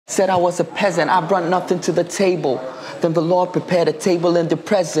Said I was a peasant, I brought nothing to the table. Then the Lord prepared a table in the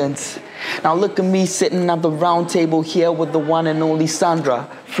presence. Now look at me sitting at the round table here with the one and only Sandra.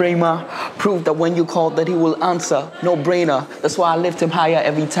 Frema, prove that when you call that he will answer. No brainer. That's why I lift him higher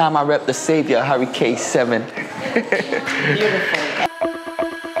every time I rep the Savior. Harri Kay 7. Beautiful.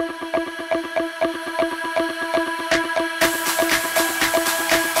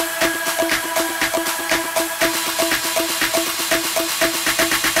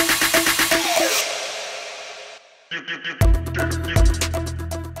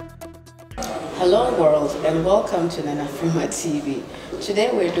 Hello world and welcome to Nana Frema TV.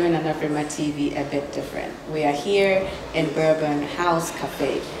 Today we're doing Nana Frema TV a bit different. We are here in Bourbon House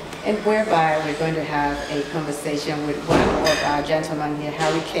Cafe, and whereby we're going to have a conversation with one of our gentlemen here,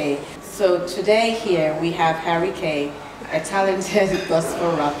 Harri Kay. So today here we have Harri Kay, a talented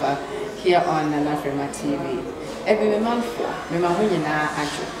gospel rapper here on Nana Frema TV. Every month for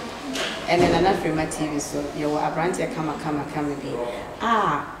and then Nana Frema TV, so you are a brand kama be.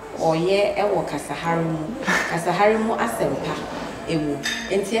 Or ye ewo kasaharimu asempa emu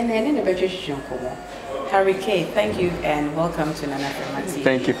enti ene ne betwehwehwe nkomo. Harri Kay, thank you and welcome to Nana Frema TV.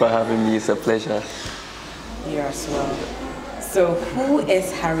 Thank you for having me. It's a pleasure. You're as well. So who is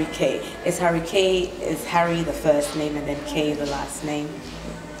Harri Kay? Is Harri the first name and then Kay the last name?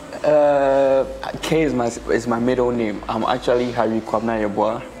 Kay is my middle name. I'm actually Harri Kwabna.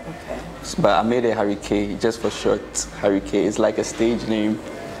 Okay. But I made it Harri Kay just for short. Harri Kay is like a stage name.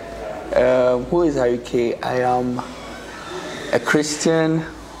 Who is Harri Kay? I am a Christian,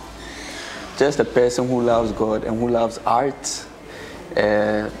 just a person who loves God and who loves art,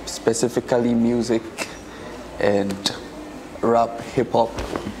 specifically music and rap, hip-hop.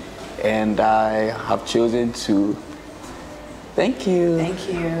 And I have chosen to... Thank you. Thank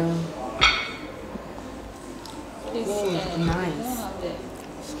you. Nice.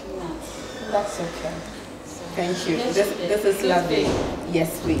 That's okay. Thank you. This is lovely.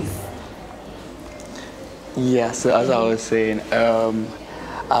 Yes, please. Yeah, so as I was saying,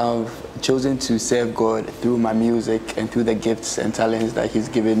 I've chosen to serve God through my music and through the gifts and talents that He's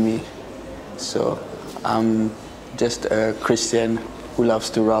given me. So I'm just a Christian who loves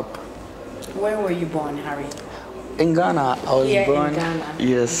to rap. Where were you born, Harri? In Ghana. I was born. In Ghana.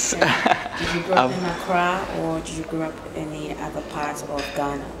 Yes. Okay. Did you grow up in Accra or did you grow up in any other parts of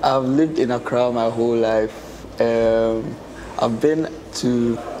Ghana? I've lived in Accra my whole life. I've been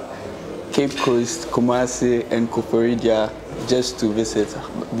to Cape Coast, Kumasi, and Koforidua just to visit.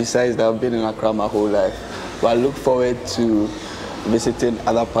 Besides that, I've been in Accra my whole life. But I look forward to visiting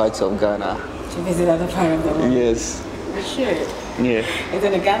other parts of Ghana. To visit other parts of the world? Yes. You should. Yeah. And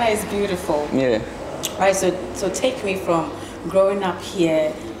then Ghana is beautiful. Yeah. Right, so take me from growing up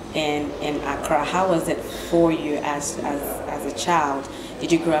here in Accra. How was it for you as a child?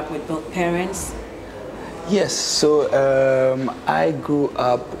 Did you grow up with both parents? Yes, so I grew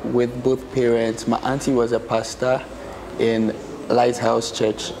up with both parents. My auntie was a pastor in Lighthouse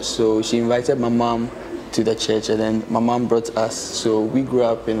Church, so she invited my mom to the church, and then my mom brought us. So we grew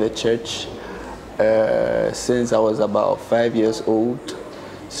up in the church since I was about 5 years old.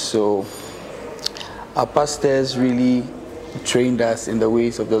 So our pastors really trained us in the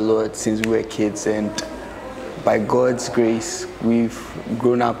ways of the Lord since we were kids, and by God's grace, we've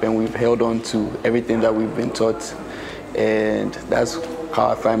grown up and we've held on to everything that we've been taught. And that's how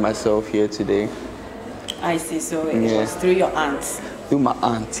I find myself here today. I see. So it was through your aunt? Through my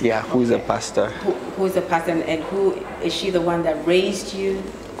aunt, yeah, who's a pastor. Who's a pastor, and who is she the one that raised you?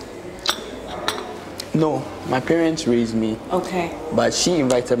 No, my parents raised me. Okay. But she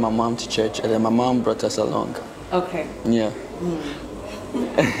invited my mom to church, and then my mom brought us along. Okay. Yeah.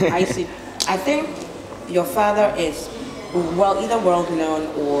 I see. I think your father is, well, either world known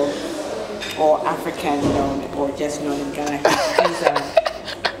or African known or just known in Ghana.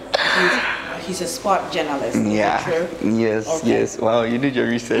 He's a sport journalist. Yeah. Is that true? Yes. Okay. Yes. Wow, you did your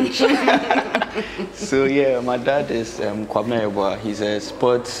research. So yeah, my dad is Kwabna. He's a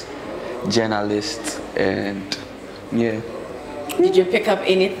sports journalist, and yeah. Did you pick up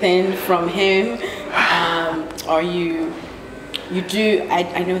anything from him? Or you do?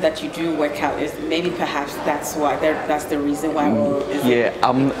 I know that you do work out. Maybe perhaps that's why. That's the reason why. Yeah,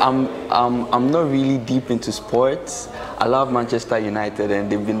 I'm not really deep into sports. I love Manchester United,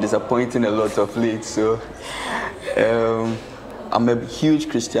 and they've been disappointing a lot of late. So I'm a huge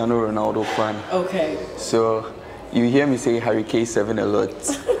Cristiano Ronaldo fan. Okay. So you hear me say Harri Kay 7 a lot.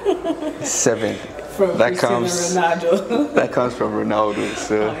 7. From that Cristiano comes Ronaldo. That comes from Ronaldo.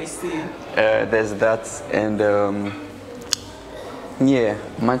 So I see. There's that, and yeah,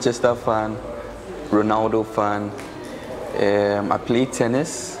 Manchester fan, Ronaldo fan. I play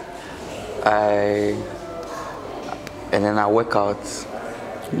tennis. And then I work out.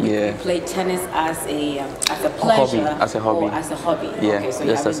 Yeah. You play tennis as a pleasure, as a hobby. Or as a hobby. Yeah, okay, so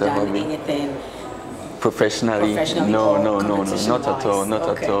just you as haven't a done hobby. anything Professionally? No, or not at all, not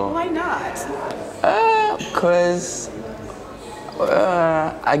okay. at all. Why not? Because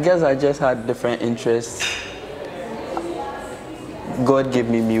I guess I just had different interests. God gave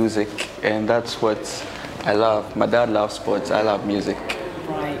me music, and that's what I love. My dad loves sports, I love music.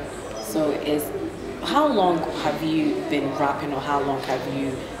 Right. So how long have you been rapping, or how long have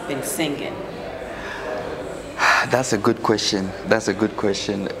you been singing? That's a good question. That's a good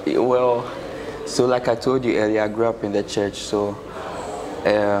question. Well, so like I told you earlier, I grew up in the church, so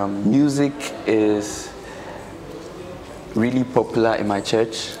music is really popular in my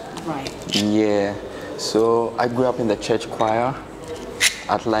church. Right. Yeah. So I grew up in the church choir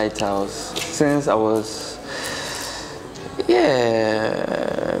at Lighthouse since I was,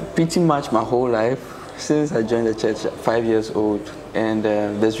 pretty much my whole life, since I joined the church at 5 years old. And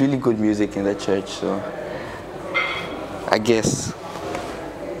there's really good music in the church, so I guess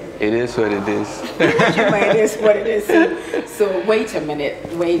it is what it is. It is what it is. So wait a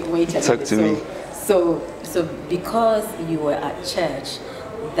minute. Wait a minute. Talk to me. So because you were at church,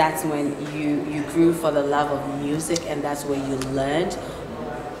 that's when you grew for the love of music, and that's where you learned.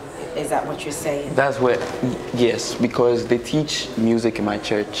 Is that what you're saying? That's where, yes, because they teach music in my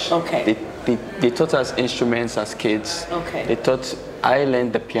church. Okay. They taught us instruments as kids. Okay. I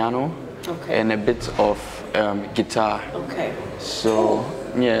learned the piano. Okay. And a bit of guitar. Okay. So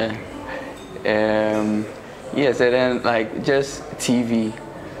yeah, yes, and then like just TV.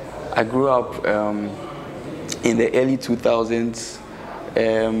 I grew up in the early 2000s.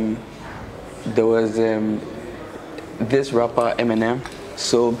 There was this rapper Eminem.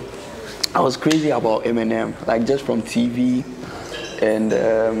 So I was crazy about Eminem, like just from TV and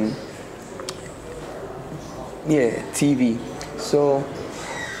TV. So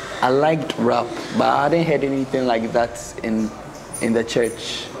I liked rap, but I hadn't heard anything like that in the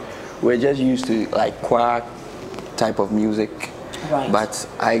church. We're just used to like choir type of music. Right. But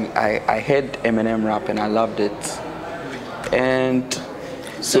I heard Eminem rap and I loved it. And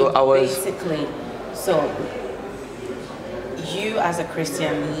so I was basically, so you as a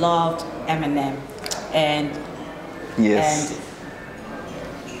Christian loved Eminem, and yes.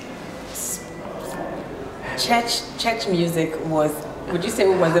 And church music was, would you say,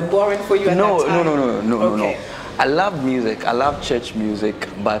 was it boring for you at that time? No. I love music. I love church music,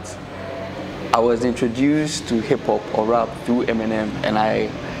 but I was introduced to hip hop or rap through Eminem, and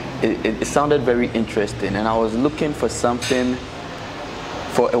it sounded very interesting, and I was looking for something,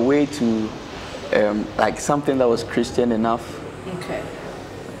 for a way to like something that was Christian enough. Okay.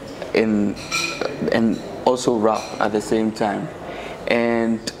 And also rap at the same time.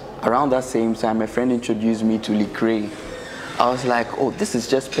 And around that same time, a friend introduced me to Lecrae. I was like, oh, this is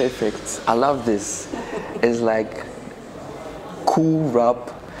just perfect. I love this. It's like cool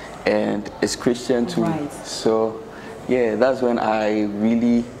rap and it's Christian too. Right. So yeah, that's when I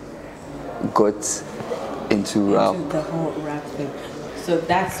really got into rap. Into the whole rap thing. So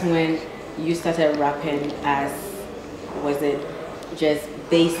that's when you started rapping as, was it just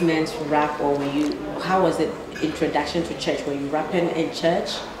basement rap, or were you, how was it introduction to church? Were you rapping in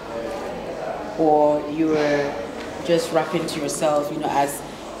church, or you were just rapping to yourself, you know, as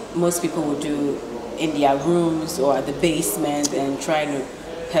most people would do in their rooms or at the basement and trying to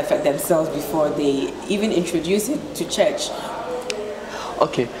perfect themselves before they even introduce it to church?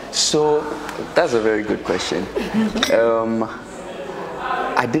 Okay, so that's a very good question.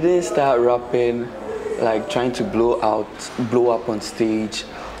 I didn't start rapping like trying to blow up on stage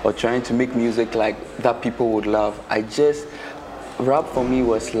or trying to make music like that people would love. Rap for me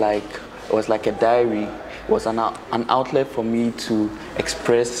was like a diary. It was an outlet for me to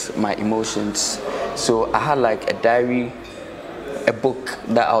express my emotions. So I had like a diary, a book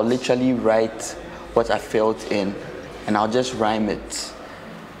that I'll literally write what I felt in, and I'll just rhyme it.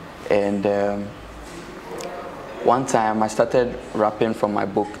 And one time I started rapping from my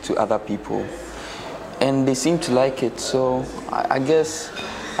book to other people, and they seemed to like it. So I guess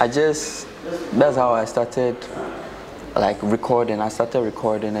that's how I started like recording. I started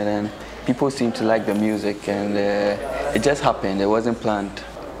recording, and then people seemed to like the music, and it just happened. It wasn't planned.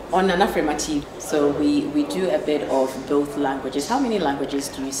 On Nana Frema TV, so we do a bit of both languages. How many languages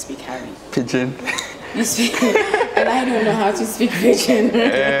do you speak, Harry? Pidgin. You speak, and I don't know how to speak Pidgin.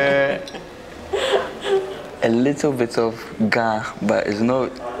 A little bit of Ga, but it's not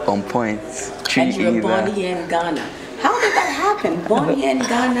on point. And you were born here in Ghana. How did that happen? Born here in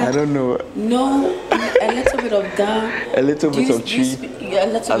Ghana? I don't know. No, a little bit of Ga. A little bit of tree. A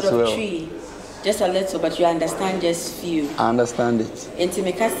little bit of well. tree. Just a little, but you understand just few. I understand it.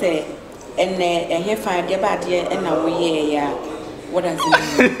 Intimate say, and here find your body, and now we yeah. What does it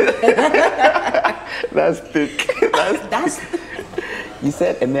mean? That's thick. That's. You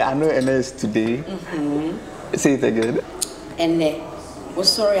said, and I know and is today. Say it again. And was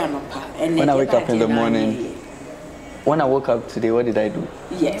sorry, I'm not. And when I wake up in the morning. When I woke up today, what did I do?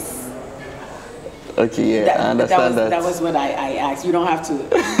 Yes. Okay, yeah, I understand that. That was what I asked. You don't have to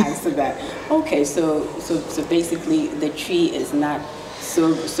answer that. Okay, so basically the tree is not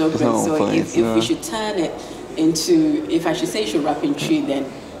so good. So if we should turn it into, if I should say you should wrap in tree, then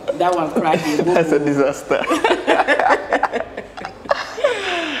that one cracked. That's a disaster.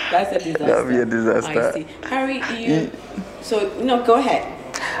 That's a disaster. That'll be a disaster. I see. Harry, so no, go ahead.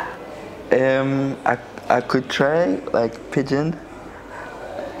 I could try like pigeon.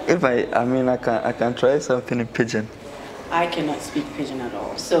 If I can try something in pigeon. I cannot speak pigeon at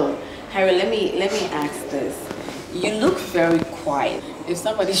all. So Harry, let me ask this. You look very quiet. If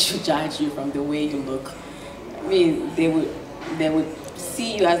somebody should judge you from the way you look, I mean, they would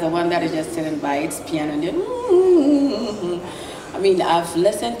see you as the one that is just sitting by its piano and I mean, I've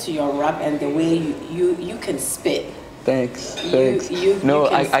listened to your rap and the way you can spit. Thanks. No,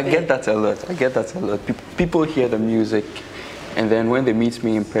 I get that a lot. People hear the music, and then when they meet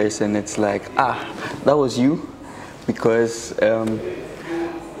me in person, it's like, that was you, because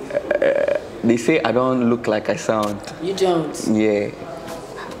they say I don't look like I sound. You don't. Yeah,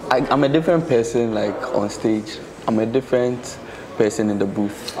 I'm a different person, like on stage. I'm a different person in the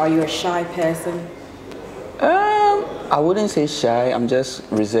booth. Are you a shy person? I wouldn't say shy. I'm just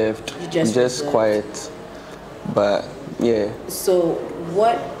reserved. I'm just quiet. But yeah. So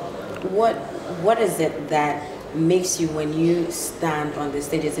what is it that makes you, when you stand on the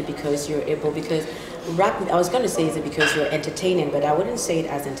stage, is it because you're able, because rap, I was going to say is it because you're entertaining, but I wouldn't say it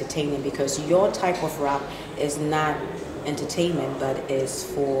as entertaining, because your type of rap is not entertainment, but is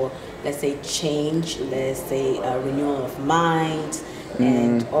for, let's say, change, let's say renewal of mind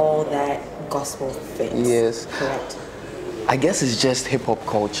and all that gospel things. Yes. Correct. I guess it's just hip-hop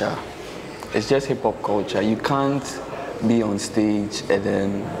culture. It's just hip-hop culture. You can't be on stage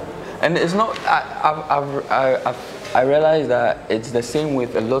and it's not, I realize that it's the same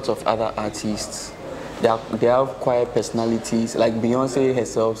with a lot of other artists. They have quiet personalities. Like Beyonce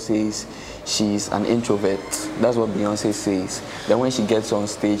herself says she's an introvert. That's what Beyonce says. Then when she gets on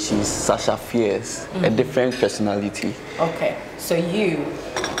stage, she's Sasha Fierce, a different personality. Okay, so you,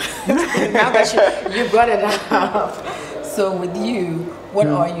 now that you brought it up, so with you, what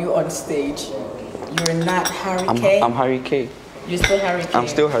are you on stage? You're not Harri Kay? I'm Harri Kay. You're still Harri Kay? I'm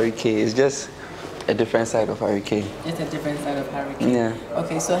still Harri Kay. It's just a different side of Harri Kay. It's a different side of Harri Kay. Yeah.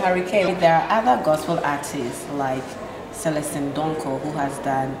 Okay, so Harri Kay, there are other gospel artists like Celestine Donko, who has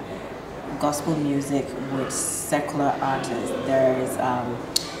done gospel music with secular artists.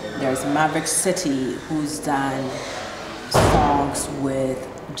 There's Maverick City, who's done songs with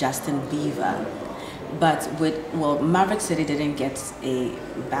Justin Bieber. But Maverick City didn't get a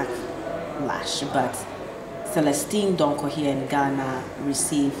backlash, but Celestine Donko here in Ghana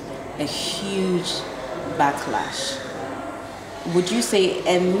received a huge backlash. Would you say,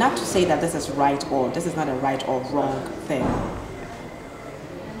 and not to say that this is right or this is not a right or wrong thing,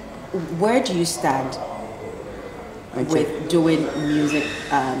 where do you stand with doing music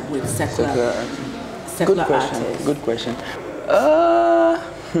with secular artists? Good question.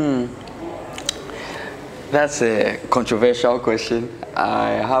 That's a controversial question.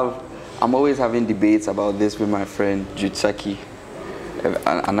 I'm always having debates about this with my friend Jutsaki.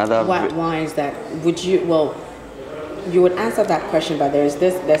 Why is that? You would answer that question, but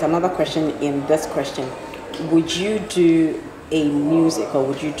there's another question in this question. Would you do a music, or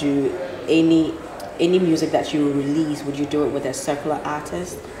would you do any music that you release, would you do it with a secular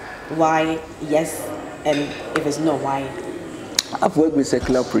artist? Why yes, and if it's no, why? I've worked with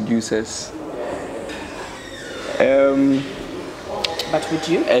secular producers. But would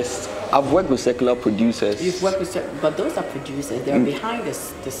you? Yes, I've worked with secular producers. You've worked with, but those are producers. They're behind the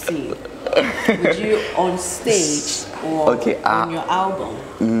scene. Would you on stage or on your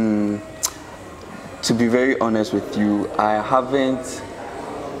album? To be very honest with you, I haven't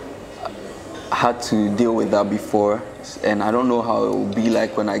had to deal with that before, and I don't know how it will be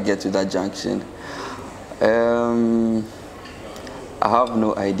like when I get to that junction. I have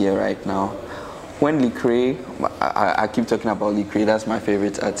no idea right now. When Lecrae, I keep talking about Lecrae, that's my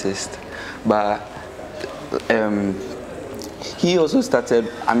favorite artist, but he also started,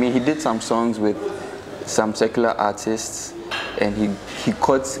 he did some songs with some secular artists, and he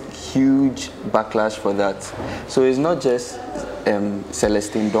caught huge backlash for that. So it's not just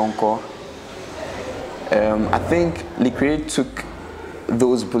Celestine Donko, I think Lecrae took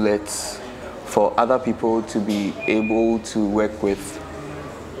those bullets for other people to be able to work with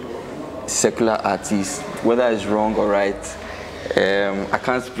secular artists, whether it's wrong or right. I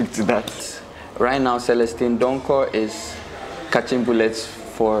can't speak to that. Right now, Celestine Donko is catching bullets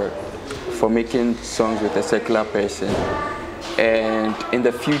for making songs with a secular person. And in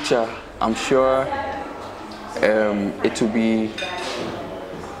the future, I'm sure it will be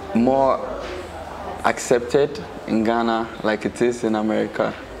more accepted in Ghana like it is in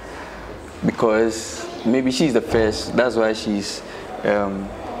America, because maybe she's the first. That's why she's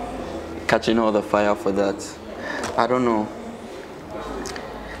catching all the fire for that. I don't know.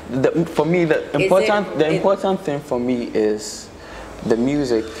 For me, the important thing for me is the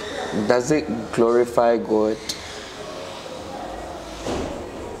music. Does it glorify God?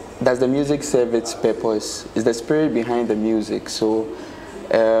 Does the music serve its purpose? Is the spirit behind the music? So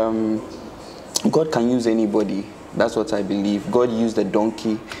God can use anybody. That's what I believe. God used the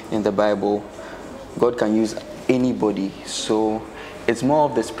donkey in the Bible. God can use anybody. So it's more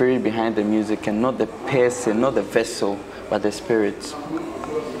of the spirit behind the music and not the person, not the vessel, but the spirit.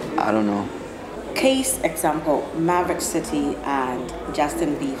 I don't know. Case example, Maverick City and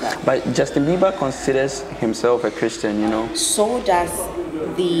Justin Bieber. But Justin Bieber considers himself a Christian, you know. So does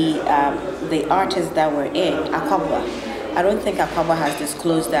the artist that we're in, Akabwa. I don't think Akabwa has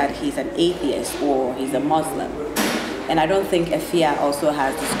disclosed that he's an atheist or he's a Muslim. And I don't think Efia also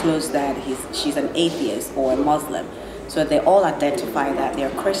has disclosed that she's an atheist or a Muslim. So they all identify that they're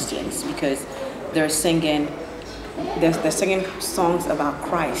Christians because they're singing songs about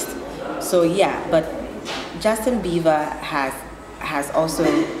Christ. So yeah, but Justin Bieber has also,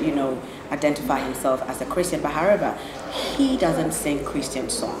 you know, identified himself as a Christian. But however, he doesn't sing Christian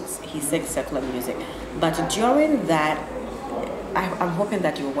songs. He sings secular music. But during that, I'm hoping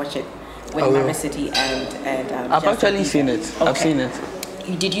that you'll watch it with Maverick City and I've actually seen it. Okay. I've seen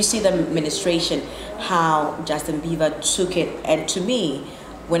it. Did you see the ministration, how Justin Bieber took it? And to me,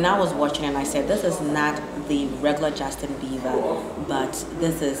 when I was watching it, I said, this is not the regular Justin Bieber, but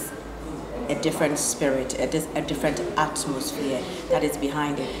this is a different spirit, a different atmosphere that is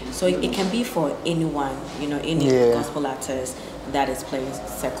behind it. So it can be for anyone, you know, any gospel artist that is playing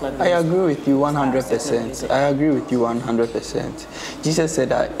secular music. I agree with you 100%. I agree with you 100%. Jesus said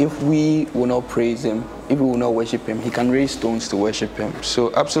that if we will not praise him, if we will not worship him, he can raise stones to worship him.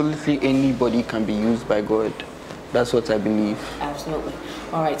 So absolutely anybody can be used by God. That's what I believe. Absolutely.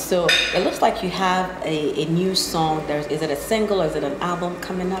 All right, so it looks like you have a new song. Is it a single or is it an album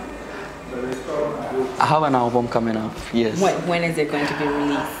coming up? I have an album coming up, yes. When is it going to be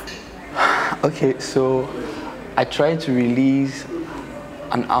released? Okay, so I try to release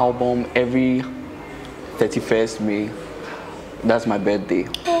an album every 31st May. That's my birthday.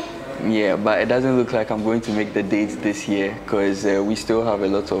 Yeah, but it doesn't look like I'm going to make the dates this year because we still have a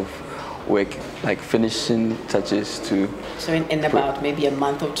lot of work, like finishing touches to... So in about maybe a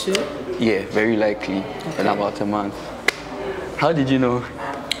month or two? Yeah, very likely in about a month. How did you know?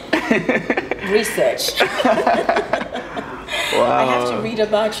 Research. Wow. I have to read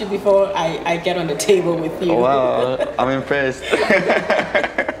about you before I get on the table with you. Wow, I'm impressed.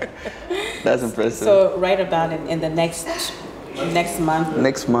 That's impressive. So right about in the next month?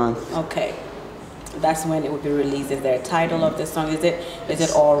 Next month. Okay. That's when it will be released. Is there a title of the song? Is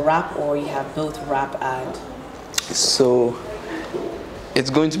it all rap or you have both rap and... So it's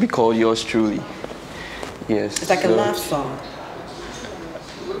going to be called Yours Truly. Yes. It's like a laugh song.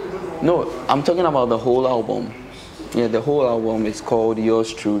 No, I'm talking about the whole album. Yeah, the whole album is called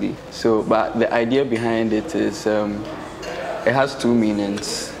Yours Truly. So, but the idea behind it is, it has two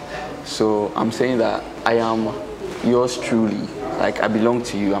meanings. So I'm saying that I am yours truly, like I belong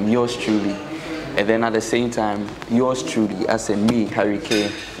to you, I'm yours truly. And then at the same time, yours truly, as in me, Harri Kay,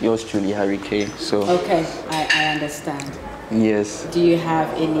 yours truly, Harri Kay. So. Okay, I understand. Yes. Do you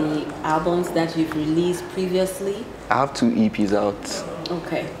have any albums that you've released previously? I have 2 EPs out.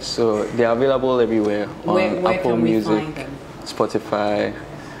 Okay. So they're available everywhere on where Apple Music, Spotify,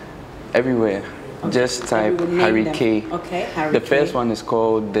 everywhere. Okay. Just type Harri Kay. Okay, Harri Kay. The first one is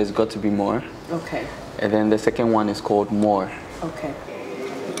called There's Got to Be More. Okay. And then the second one is called More. Okay.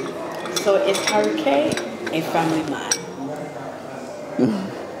 So is Harri Kay a family man?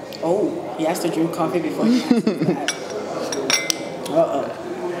 Oh, he has to drink coffee before he answers that.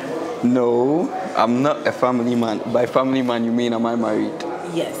 Uh-oh. No, I'm not a family man. By family man, you mean am I married?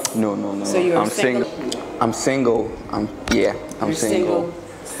 Yes. No. So you're single? I'm single. I'm You're single,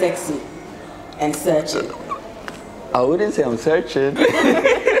 sexy, and searching. I wouldn't say I'm searching.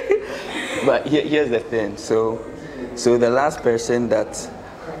 But here's the thing. So the last person that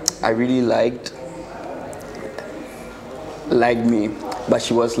I really liked like me, but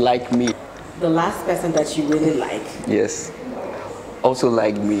she was like me. The last person that you really like. Yes. Also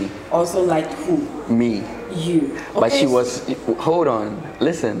like me. Also like who? Me. You. Okay. But she was, hold on,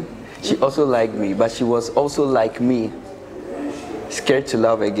 listen. She also liked me, but she was also like me. Scared to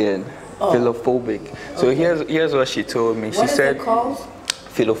love again. Oh. Philophobic. So okay. here's what she told me. What she said, it called?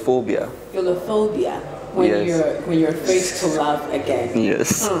 Philophobia. Philophobia. When you're afraid to love again.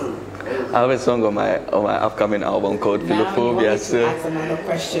 Yes. I have a song on my upcoming album called now Philophobia. So ask another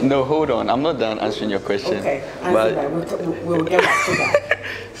question. No, hold on. I'm not done answering your question. Okay, answer that. We'll get back to that.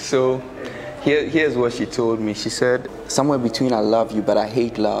 So here's what she told me. She said, somewhere between I love you, but I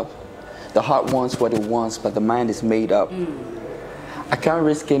hate love. The heart wants what it wants, but the mind is made up. I can't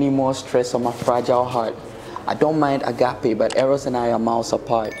risk any more stress on my fragile heart. I don't mind agape, but Eros and I are miles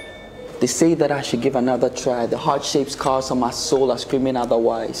apart. They say that I should give another try. The heart-shaped scars on my soul are screaming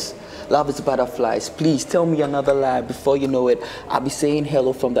otherwise. Love is butterflies. Please tell me another lie. Before you know it, I'll be saying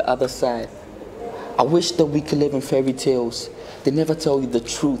hello from the other side. I wish that we could live in fairy tales. They never tell you the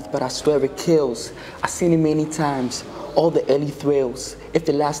truth, but I swear it kills. I've seen it many times, all the early thrills. If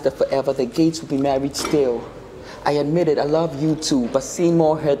it lasted forever, the gates would be married still. I admit it, I love you too, but seen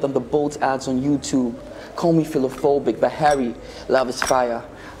more hurt than the bold ads on YouTube. Call me philophobic, but Harry, love is fire.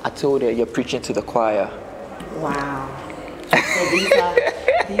 I told her, you're preaching to the choir. Wow. So these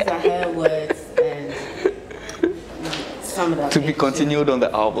are her words, and some of that. To be continued on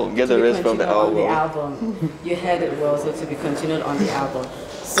the album. Get the rest from the album. On the album. You heard it well, so to be continued on the album.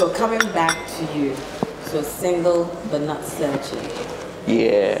 So coming back to you, so single but not searching.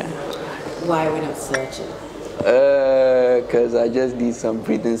 Yeah. Why are we not searching? Because I just need some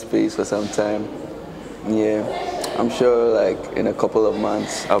breathing space for some time. Yeah. I'm sure like in a couple of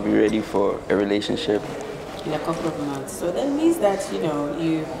months I'll be ready for a relationship. In a couple of months. So that means that, you know,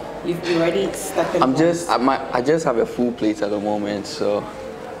 you've already stepped in. I just have a full plate at the moment, so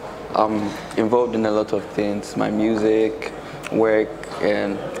I'm involved in a lot of things, my music, work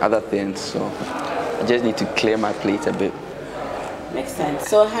and other things, so I just need to clear my plate a bit. Makes sense.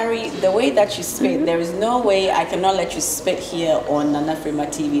 So Harry, the way that you spit, there is no way I cannot let you spit here on Nana Frema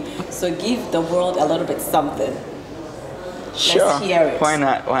TV. So give the world a little bit something. Sure. Let's hear it. Why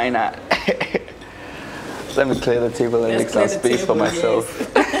not? Why not? Let me clear the table and make some space for myself.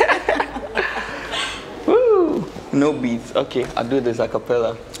 Woo! No beats. Okay, I'll do this a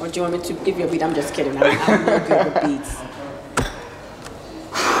cappella. Or do you want me to give you a beat? I'm just kidding. I'm not good with beats.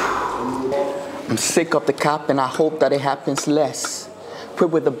 I'm sick of the cap and I hope that it happens less. Quit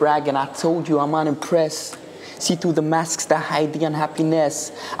with the brag and I told you I'm unimpressed. See through the masks that hide the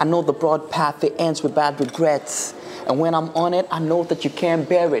unhappiness. I know the broad path, it ends with bad regrets. And when I'm on it, I know that you can't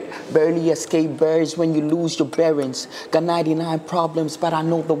bear it. Barely escape birds when you lose your bearings. Got 99 problems, but I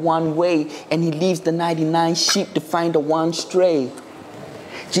know the one way. And he leaves the 99 sheep to find the one stray.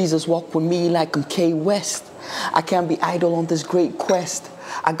 Jesus walk with me like I'm K West. I can't be idle on this great quest.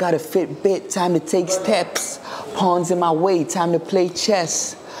 I got a Fitbit, time to take steps. Pawns in my way, time to play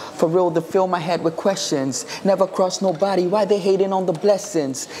chess. For real, to fill my head with questions. Never crossed nobody, why they hating on the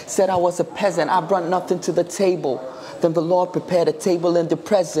blessings? Said I was a peasant, I brought nothing to the table. Then the Lord prepared a table in the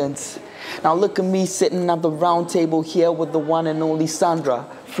presence. Now look at me sitting at the round table here with the one and only Sandra.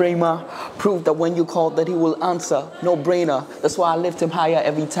 Frema, prove that when you call that he will answer. No brainer. That's why I lift him higher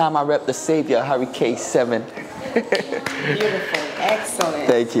every time I rep the Savior, Harri Kay 7. Beautiful. Excellent.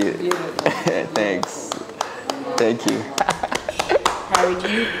 Thank you. Beautiful. Thanks. Thank you. Harry,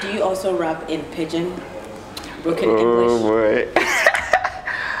 do you also rap in pidgin? Broken English? Oh boy.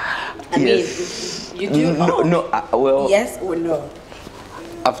 I yes. mean, you do? Well. Yes or no?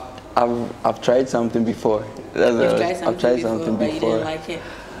 I've tried something before. I've tried something before, but you didn't like it?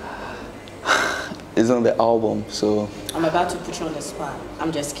 It's on the album, so... I'm about to put you on the spot.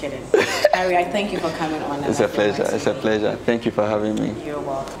 I'm just kidding. Harry, I thank you for coming on. It's a pleasure. It's a pleasure. Thank you for having me. You're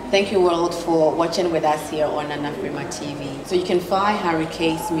welcome. Thank you, world, for watching with us here on Nana Frema TV. So you can find Harri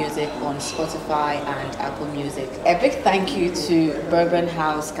Kay's music on Spotify and Apple Music. A big thank you to Bourbon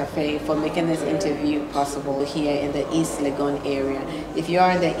House Cafe for making this interview possible here in the East Legon area. If you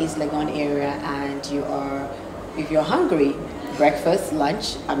are in the East Legon area and if you're hungry, breakfast,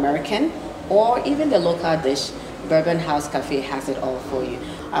 lunch, American, or even the local dish, Bourbon House Cafe has it all for you.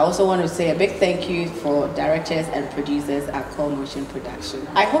 I also want to say a big thank you for directors and producers at Call Motion Production.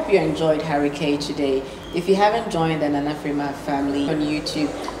 I hope you enjoyed Harri Kay today. If you haven't joined the Nana Frema family on YouTube,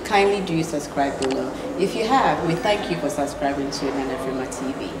 kindly do subscribe below. If you have, we thank you for subscribing to Nana Frema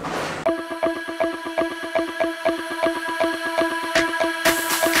TV.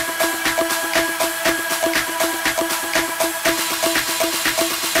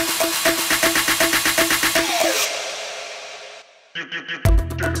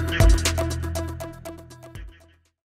 you.